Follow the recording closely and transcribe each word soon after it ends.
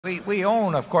We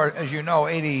own, of course, as you know,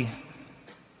 80%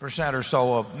 or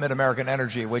so of Mid-American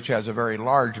Energy, which has a very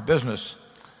large business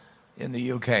in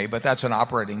the UK, but that's an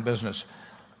operating business.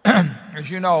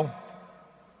 As you know,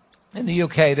 in the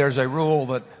UK, there's a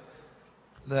rule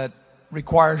that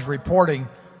requires reporting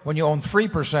when you own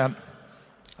 3%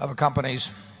 of a company's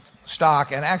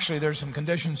stock, and actually there's some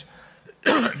conditions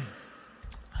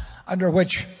under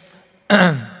which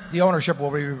the ownership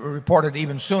will be reported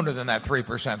even sooner than that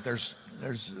 3%. There's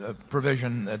a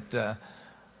provision that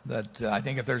I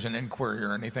think if there's an inquiry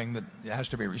or anything that has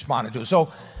to be responded to.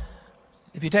 So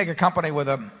if you take a company with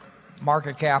a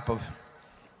market cap of,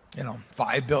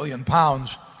 £5 billion,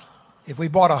 if we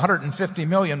bought 150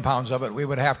 million pounds of it, we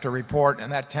would have to report,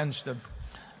 and that tends to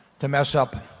mess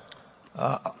up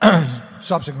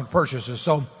subsequent purchases.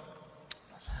 So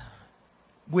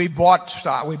we bought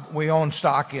stock, we owned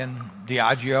stock in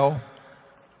Diageo,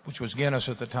 which was Guinness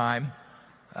at the time.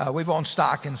 We've owned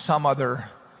stock in some other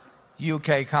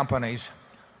UK companies,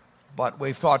 but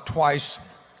we've thought twice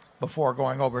before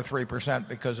going over 3%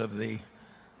 because of the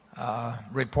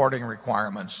reporting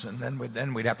requirements, and then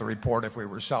we'd have to report if we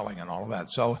were selling and all of that.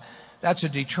 So that's a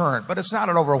deterrent, but it's not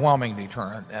an overwhelming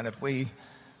deterrent. And if we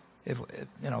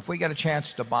get a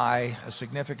chance to buy a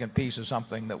significant piece of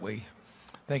something that we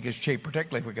think is cheap,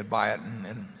 particularly if we could buy it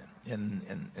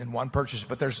in one purchase,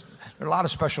 but there are a lot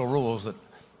of special rules that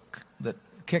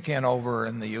kick in over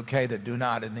in the UK that do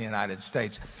not in the United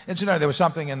States. Incidentally, there was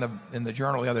something in the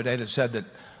journal the other day that said that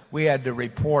we had to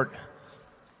report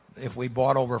if we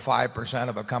bought over 5%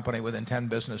 of a company within 10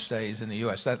 business days in the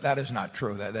U.S. That is not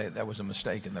true. That was a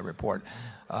mistake in the report.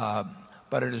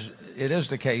 But it is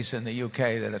the case in the UK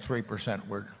that at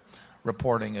 3%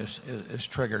 reporting is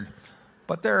triggered.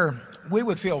 But we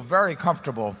would feel very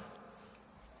comfortable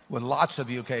with lots of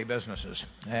UK businesses,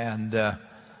 and it'd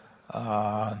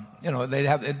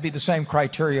be the same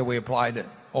criteria we applied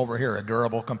over here: a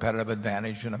durable competitive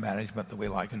advantage and a management that we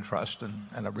like and trust,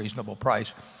 and a reasonable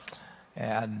price.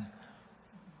 And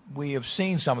we have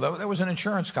seen some of those. There was an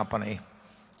insurance company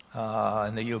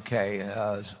in the UK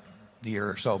a year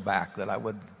or so back that I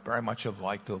would very much have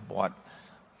liked to have bought,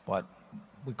 but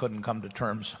we couldn't come to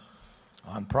terms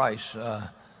on price.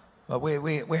 But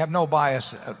we have no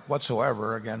bias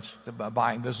whatsoever against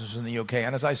buying business in the UK.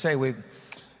 And as I say,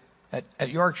 at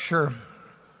Yorkshire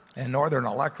and Northern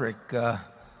Electric,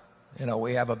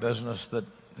 we have a business that,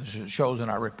 as it shows in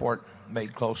our report,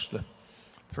 made close to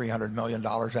 $300 million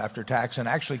after tax. And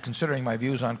actually, considering my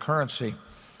views on currency,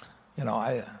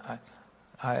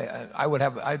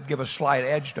 I'd give a slight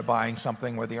edge to buying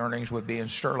something where the earnings would be in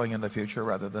sterling in the future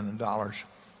rather than in dollars.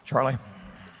 Charlie?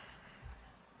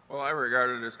 Well, I regard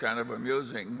it as kind of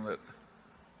amusing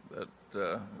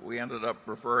that we ended up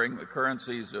preferring the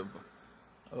currencies of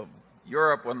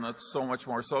Europe when that's so much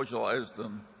more socialized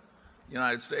than the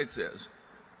United States is.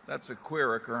 That's a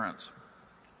queer occurrence.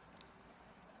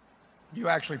 Do you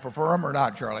actually prefer them or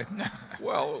not, Charlie?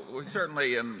 Well, we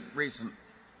certainly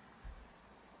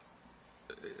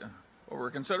over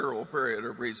a considerable period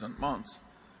of recent months,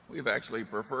 we've actually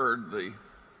preferred the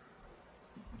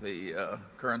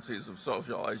currencies of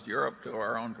socialized Europe to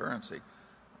our own currency.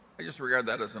 I just regard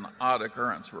that as an odd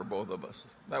occurrence for both of us.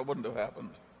 That wouldn't have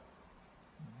happened.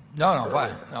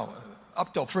 No.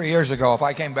 Up till 3 years ago, if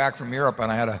I came back from Europe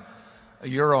and I had a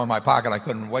euro in my pocket, I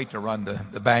couldn't wait to run to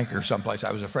the bank or someplace.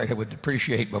 I was afraid it would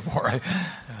depreciate before I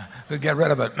could get rid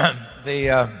of it.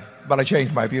 But I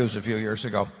changed my views a few years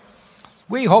ago.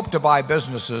 We hope to buy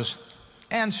businesses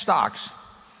and stocks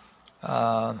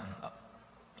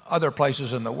other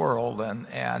places in the world,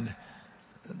 and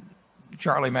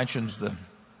Charlie mentions the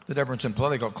difference in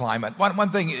political climate. One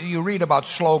thing, you read about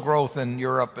slow growth in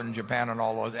Europe and Japan and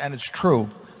all those, and it's true,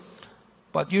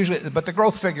 but the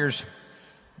growth figures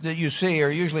that you see are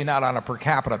usually not on a per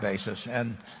capita basis.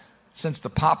 And since the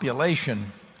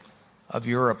population of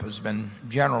Europe has been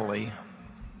generally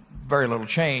very little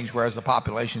change, whereas the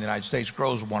population of the United States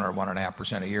grows 1 or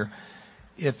 1.5% a year,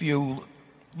 if you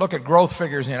look at growth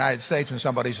figures in the United States and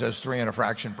somebody says 3 and a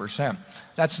fraction percent,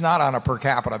 that's not on a per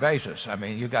capita basis. I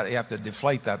mean, you have to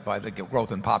deflate that by the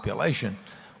growth in population.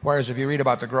 Whereas if you read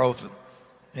about the growth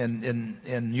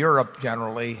in Europe,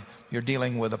 generally, you're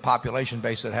dealing with a population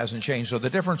base that hasn't changed. So the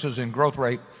differences in growth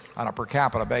rate on a per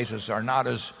capita basis are not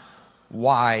as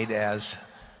wide as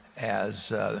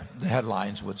the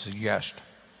headlines would suggest.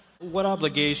 What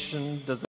obligation does